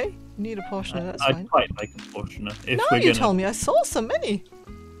 Okay. You need a portioner, that's I'd fine. quite like a portioner. If Now we're you gonna... tell me, I saw so many.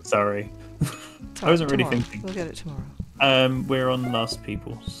 Sorry. I wasn't really Tomorrow. thinking. We'll get it tomorrow. We're on last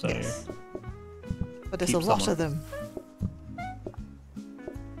people, so... Yes. But there's keep a lot someone. of them.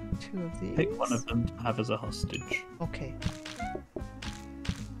 2 of these. Pick one of them to have as a hostage. Okay.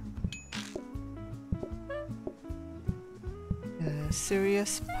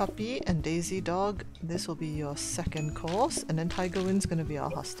 Serious Puppy and Daisy Dog, this will be your second course, and then Tiger Wind's gonna be our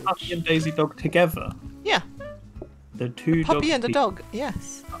hostage. Puppy and Daisy Dog together? Yeah. The 2 dogs. Puppy and the dog,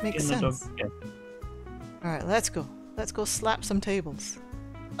 yes. Makes and the sense. dog, yeah. Alright, let's go. Let's go slap some tables.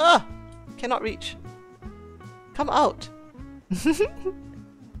 Ah! Cannot reach. Come out!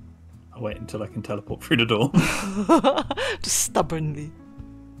 I'll wait until I can teleport through the door. Just stubbornly.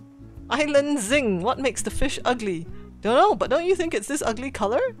 Island Zing, what makes the fish ugly? Don't know, but don't you think it's this ugly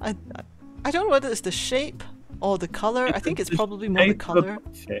color? I don't know whether it's the shape or the color. I think it's probably more the color.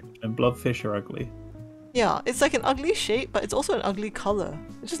 And blobfish are ugly. Yeah, it's like an ugly shape, but it's also an ugly color.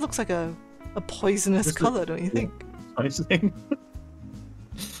 It just looks like a poisonous color, don't you think? Poisoning.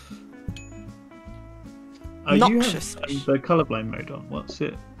 Noxious You fish. have the colorblind mode on. What's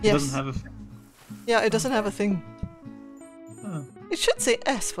it? It Yes. doesn't have a... Yeah, it doesn't have a thing. Oh, It should say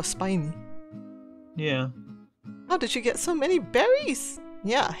S for spiny. yeah. How did you get so many berries?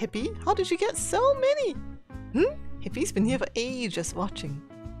 Yeah, Hippie, how did you get so many? Hippie's been here for ages watching.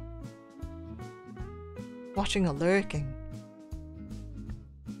 Watching or lurking.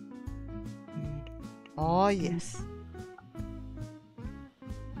 Oh yes.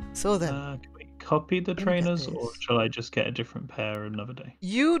 So then, Can we copy the look at trainers, or this. shall I just get a different pair another day?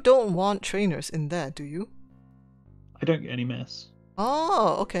 you don't want trainers in there, do you? I don't get any mess.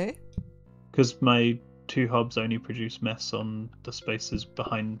 Oh, okay. Because my 2 hobs only produce mess on the spaces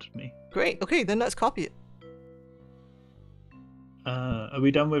behind me. Great. Okay, then let's copy it. Are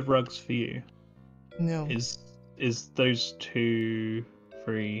we done with rugs for you? No. Is those 2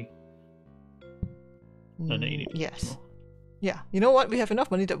 free? No, you need yes. more. Yeah. You know what? We have enough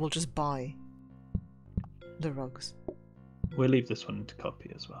money that we'll just buy the rugs. We'll leave this one to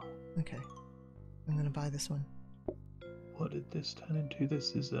copy as well. Okay. I'm gonna buy this one. What did this turn into?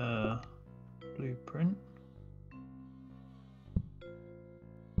 This is a blueprint.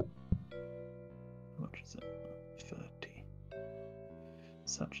 How much is it? 30.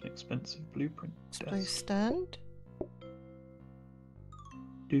 Such an expensive blueprint. Display stand.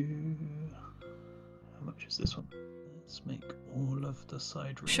 How much is this one? Let's make all of the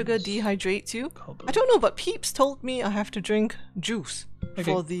side rooms. Sugar dehydrates you. Cobble. I don't know, but Peeps told me I have to drink juice Okay.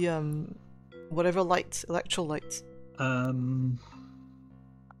 for the whatever lights, electrolytes.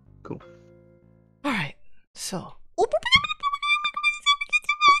 Cool. All right, so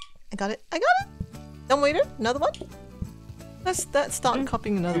I got it. I got it. Dumb waiter, another one. Let's start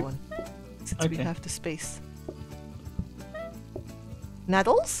copying another one since we have the space.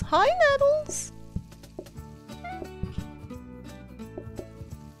 Nettles, hi Nettles.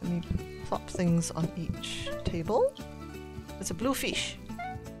 Let me plop things on each table. It's a blue fish.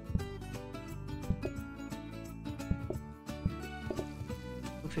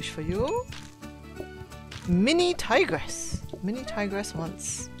 Blue fish for you. Mini Tigress. Mini Tigress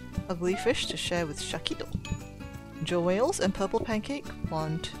wants ugly fish to share with Shakito. Joe Wales and Purple Pancake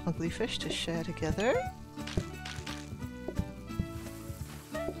want ugly fish to share together.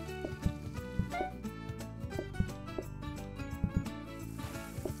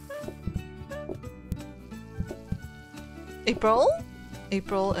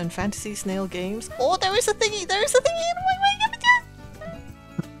 April and Fantasy Snail Games. Oh, there is a thingy! There is a thingy!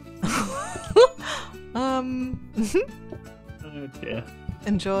 Oh dear.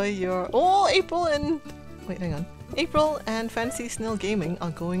 Enjoy your... Oh, April and... Wait, hang on. April and Fantasy Snail Gaming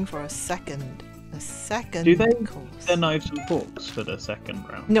are going for a second Do they course. their knives and forks for the second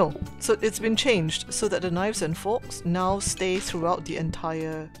round? No, so it's been changed so that the knives and forks now stay throughout the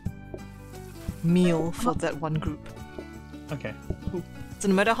entire meal for that one group. Okay. Cool. So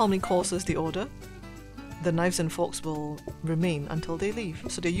no matter how many courses they order, the knives and forks will remain until they leave.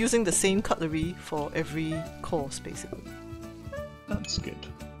 So they're using the same cutlery for every course, basically. That's good.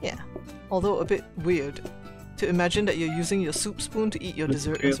 Yeah. Although a bit weird to imagine that you're using your soup spoon to eat your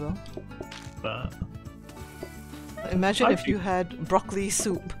dessert as well. But Imagine if you had broccoli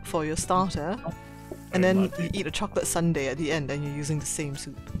soup for your starter, and then you eat a chocolate sundae at the end and you're using the same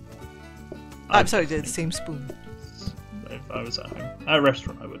soup. I'm sorry, the same spoon. If I was at home. At a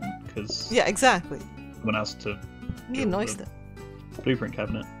restaurant I wouldn't, because Yeah, exactly. someone else to Need an oyster. blueprint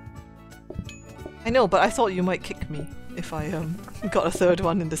cabinet. I know, but I thought you might kick me if I got a third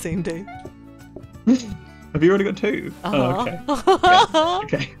one in the same day. Have you already got two? Oh, okay. Yeah,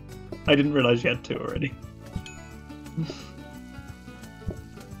 okay. I didn't realise you had two already.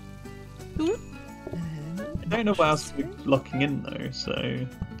 I don't know what else we're locking in though, so...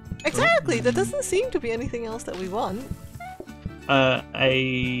 Exactly! There doesn't seem to be anything else that we want.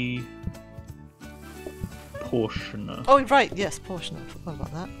 A... portioner. Oh, right, yes, portioner. I forgot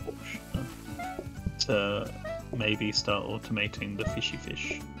about that. Portioner. To maybe start automating the fishy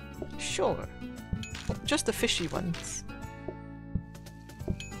fish. Sure. Just the fishy ones.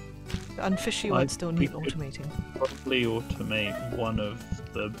 The unfishy ones don't need automating. Probably automate one of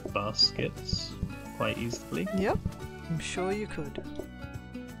the baskets quite easily. Yep, I'm sure you could.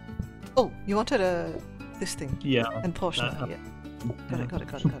 Oh, you wanted this thing? Yeah. And portioner, yeah. Got it.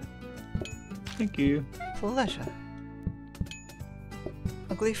 Thank you. Pleasure.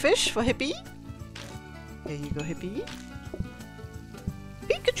 Ugly fish for Hippie. Here you go, Hippie.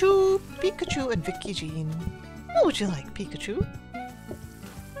 Pikachu and Vicky Jean. What would you like, Pikachu?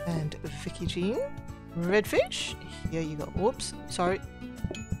 And Vicky Jean. Redfish. Here you go. Whoops, sorry.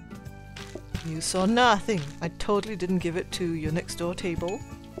 You saw nothing. I totally didn't give it to your next door table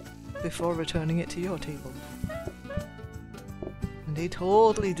before returning it to your table. And they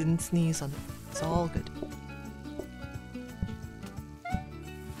totally didn't sneeze on it. It's all good.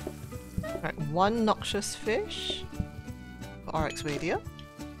 Alright, one noxious fish for RX Radio.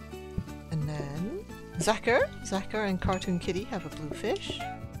 And then Zacher and Cartoon Kitty have a blue fish.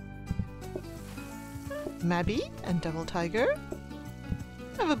 Mabby and Devil Tiger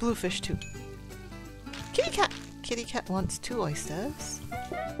have a blue fish too. Kitty Cat wants 2 oysters.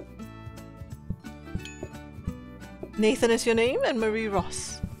 Nathan is your name and Marie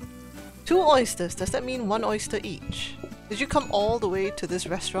Ross. 2 oysters, does that mean 1 oyster each? Did you come all the way to this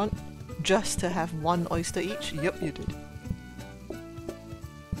restaurant just to have 1 oyster each? Yep, you did.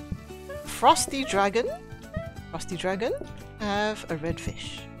 Frosty Dragon have a red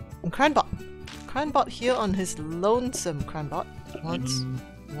fish. And Cranbot here on his lonesome Cranbot wants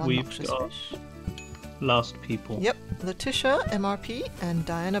 1 noxious fish. Last people. Yep, Letitia, MRP, and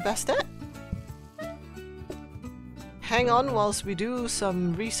Diana Bastet. Hang on whilst we do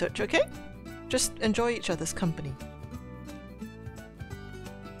some research, okay? Just enjoy each other's company.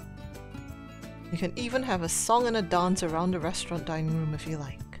 You can even have a song and a dance around the restaurant dining room if you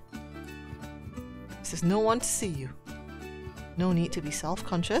like. There's no one to see you. No need to be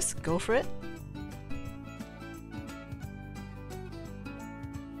self-conscious. Go for it.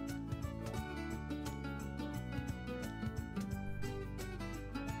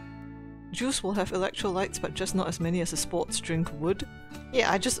 juice will have electrolytes, but just not as many as a sports drink would.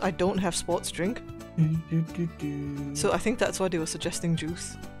 Yeah, I don't have sports drink. So I think that's why they were suggesting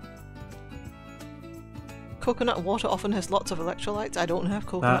juice. Coconut water often has lots of electrolytes. I don't have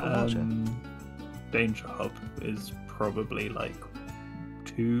coconut water. Danger Hub is probably like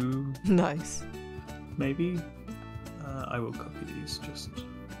 2. Nice. Maybe. I will copy these just.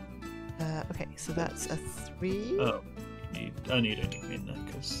 Okay, so that's a 3. Oh, I need anything in there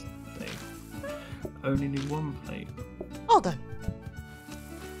because they only need 1 plate. All done.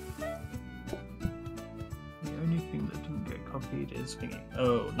 The only thing that didn't get copied is thingy.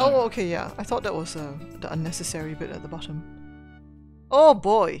 Oh, no. Oh, okay, yeah. I thought that was the unnecessary bit at the bottom. Oh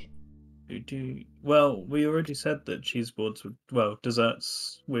boy. Well, we already said that cheese boards would. Well,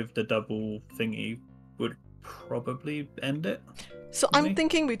 desserts with the double thingy would probably end it. So I'm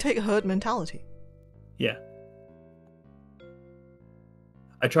thinking we take herd mentality. Yeah.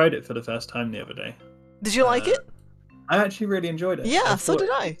 I tried it for the first time the other day. Did you like it? I actually really enjoyed it. Yeah, so did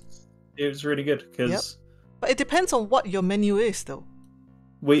I. It was really good because. Yep. But it depends on what your menu is, though.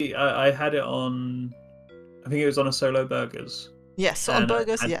 I had it on. I think it was on a solo burgers. Yes, so on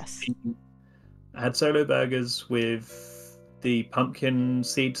burgers, yes. I had solo burgers with the pumpkin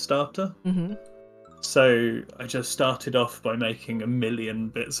seed starter. Mm-hmm. So I just started off by making a million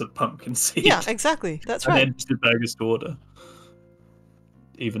bits of pumpkin seed. Yeah, exactly. That's right. And then just did burgers to order.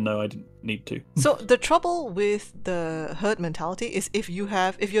 Even though I didn't need to. So the trouble with the herd mentality is if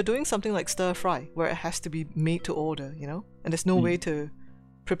you're doing something like stir fry, where it has to be made to order, you know, and there's no way to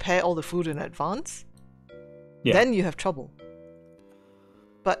prepare all the food in advance, then you have trouble.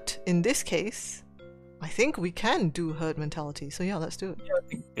 But in this case, I think we can do herd mentality. So yeah, let's do it. Yeah, I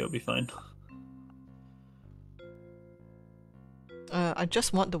think it'll be fine. I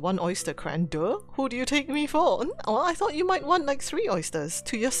just want the 1 oyster, Cranberry. Who do you take me for? Well, I thought you might want like 3 oysters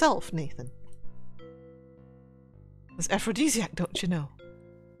to yourself, Nathan. It's aphrodisiac, don't you know?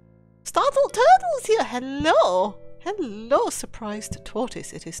 Startled Turtle's here! Hello! Hello, surprised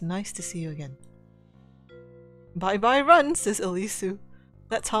tortoise. It is nice to see you again. Bye-bye run, says Elisu.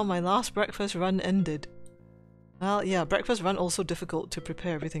 That's how my last breakfast run ended. Well, yeah, breakfast run also difficult to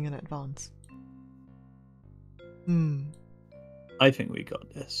prepare everything in advance. I think we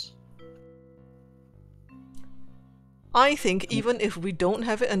got this. I think even if we don't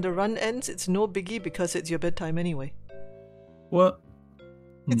have it and the run ends, it's no biggie because it's your bedtime anyway. What?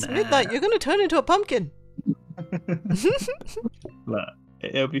 It's midnight, you're gonna turn into a pumpkin! Look,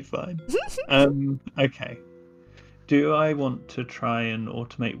 it'll be fine. Okay. Do I want to try and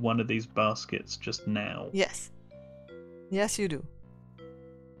automate one of these baskets just now? Yes. Yes, you do.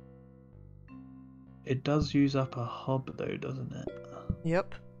 It does use up a hob though, doesn't it?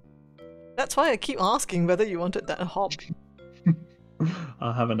 Yep. That's why I keep asking whether you wanted that hob.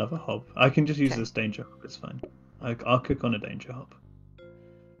 I'll have another hob. I can just use this danger hob, it's fine. I'll cook on a danger hob.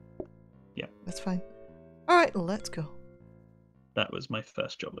 Yeah. That's fine. Alright, let's go. That was my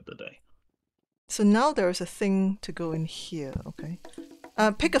first job of the day. So now there is a thing to go in here, okay?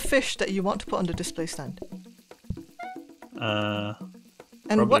 Pick a fish that you want to put on the display stand.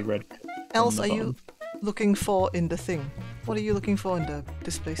 And what red else are you looking for in the thing? What are you looking for in the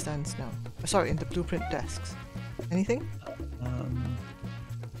display stands now? Sorry, in the blueprint desks. Anything?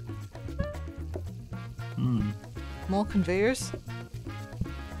 More conveyors?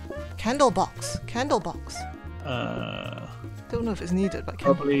 Candle box! Candle box! Don't know if it's needed, but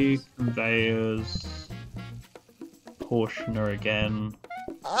probably conveyors. Portioner again.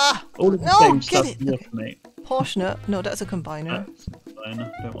 All of the same stuff to automate. Portioner? No, that's a combiner. That's a combiner.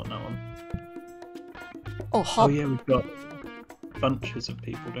 Don't want that one. Oh, hob. Oh yeah, we've got bunches of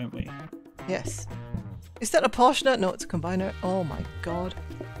people, don't we? Yes. Is that a portioner? No, it's a combiner. Oh my god.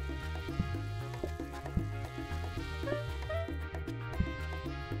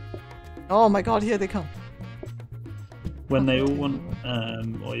 Oh my god, here they come. When they all want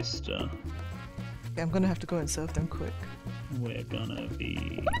oyster. Okay, I'm gonna have to go and serve them quick. We're gonna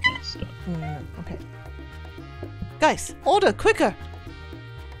be messed up. Okay. Guys, order quicker!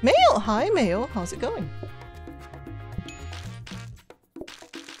 Mail! Hi, Mail. How's it going?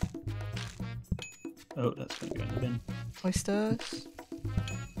 Oh, that's gonna go in the bin. Oysters.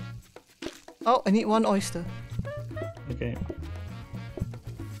 Oh, I need 1 oyster. Okay.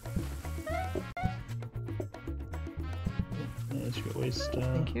 There's your oyster.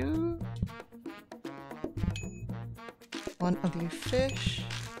 Thank you. 1 ugly fish.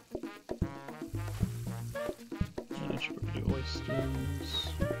 I should probably do oysters.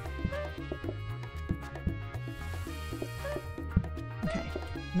 Okay.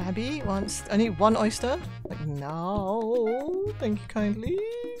 Nabby wants... I need 1 oyster. Like, no. Thank you kindly.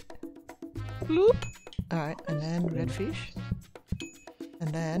 Bloop. Alright, and then red fish.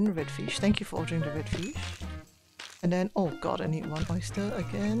 And then red fish. Thank you for ordering the red fish. And then, oh god, I need one oyster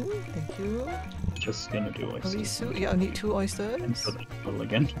again. Thank you. Just gonna do oysters. Yeah, I need 2 oysters. And fill it full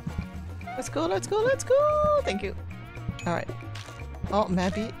again. Let's go, let's go, let's go! Thank you. Alright. Oh,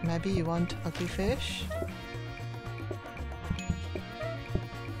 Mabby, you want ugly fish?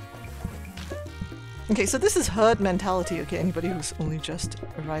 Okay, so this is herd mentality, okay? Anybody who's only just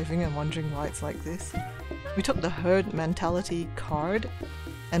arriving and wondering why it's like this. We took the herd mentality card,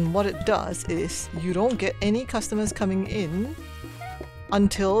 and what it does is you don't get any customers coming in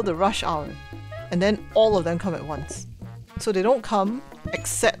until the rush hour. And then all of them come at once. So they don't come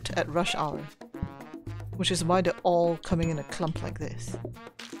except at rush hour. Which is why they're all coming in a clump like this,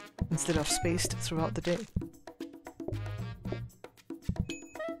 instead of spaced throughout the day.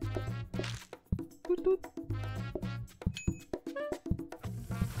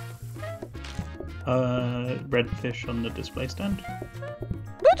 Red fish on the display stand.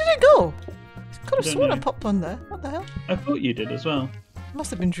 Where did it go? I could have sworn I popped one there. What the hell? I thought you did as well. Must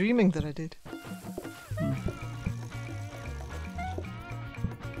have been dreaming that I did.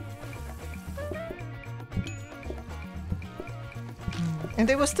 And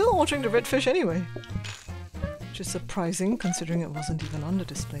they were still ordering the red fish anyway. Which is surprising considering it wasn't even on the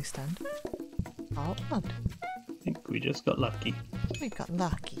display stand. Oh, blood. I think we just got lucky. We got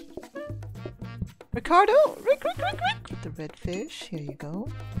lucky. Ricardo! Rick! The red fish. Here you go.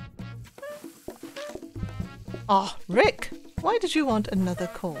 Oh, Rick! Why did you want another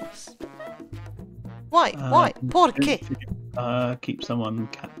course? Why? Why? ¿Por qué? Keep someone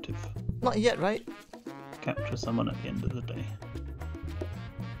captive. Not yet, right? Capture someone at the end of the day.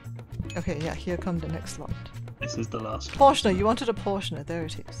 Okay, yeah, here come the next lot. This is the last one. Portioner, you wanted a portioner. There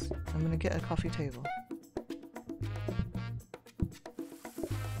it is. I'm gonna get a coffee table.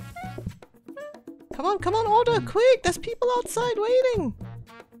 Come on, order! Quick! There's people outside waiting!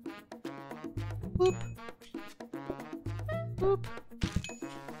 Boop. Boop.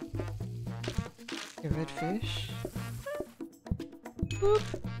 Your red fish. Boop.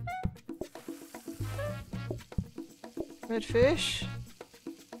 Red fish.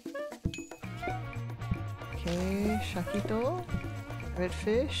 Okay, Shakito. Red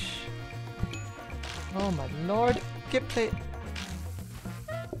fish. Oh my lord. Get plate.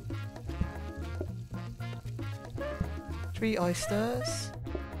 3 oysters.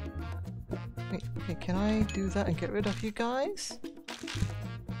 Wait, okay, can I do that and get rid of you guys?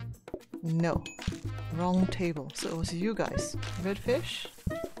 No. Wrong table. So it was you guys. Red fish.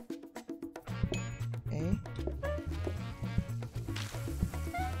 Okay.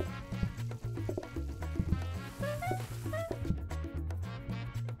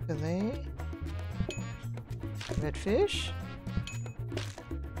 Fillet. Red fish.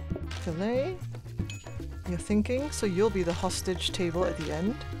 Fillet. You're thinking, so you'll be the hostage table at the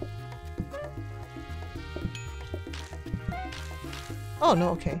end. Oh no,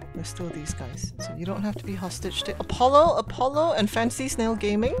 okay. There's still these guys. So you don't have to be hostage to Apollo and Fancy Snail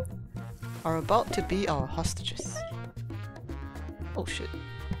Gaming are about to be our hostages. Oh shit.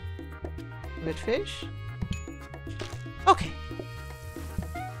 Red fish. Okay.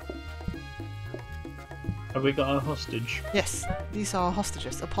 Have we got our hostage? Yes, these are our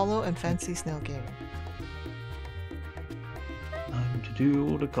hostages. Apollo and Fancy Snail Gaming. Time to do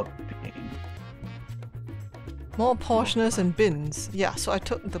all the copying. More portioners and bins. Yeah, so I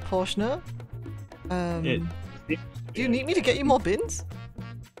took the portioner. Do you need me to get you more bins?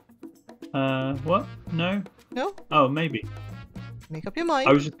 What? No? No? Oh, maybe. Make up your mind.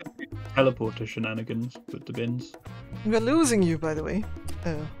 I was just going to do teleporter shenanigans with the bins. We're losing you, by the way.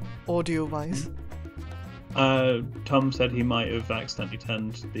 Audio-wise. Tom said he might have accidentally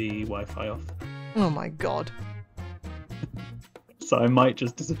turned the Wi-Fi off. Oh my god. So I might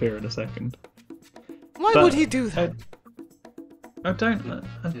just disappear in a second. Why would he do that? I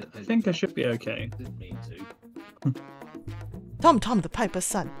think I should be okay. Didn't mean to. Tom, the Piper's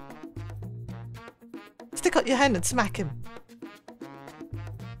son. Stick out your hand and smack him.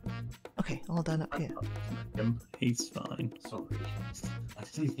 Okay, all done up here. He's fine. Sorry. I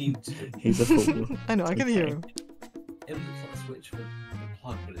didn't mean to. He's a fool. I know, I can hear him. It looks like a switch for the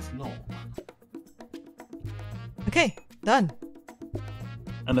plug, but it's not. Okay, done.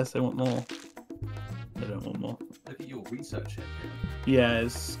 Unless they want more. They don't want more. Look at your research here. Yeah,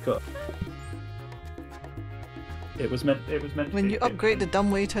 it's got. It was meant. When you upgrade the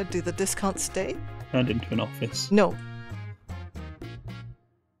dumbwaiter, do the discounts stay? Turned into an office. No.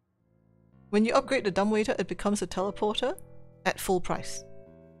 When you upgrade the dumbwaiter, it becomes a teleporter at full price.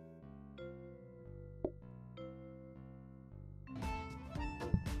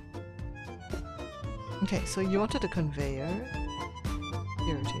 Okay, so you wanted a conveyor.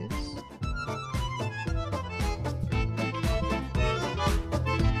 Here it is.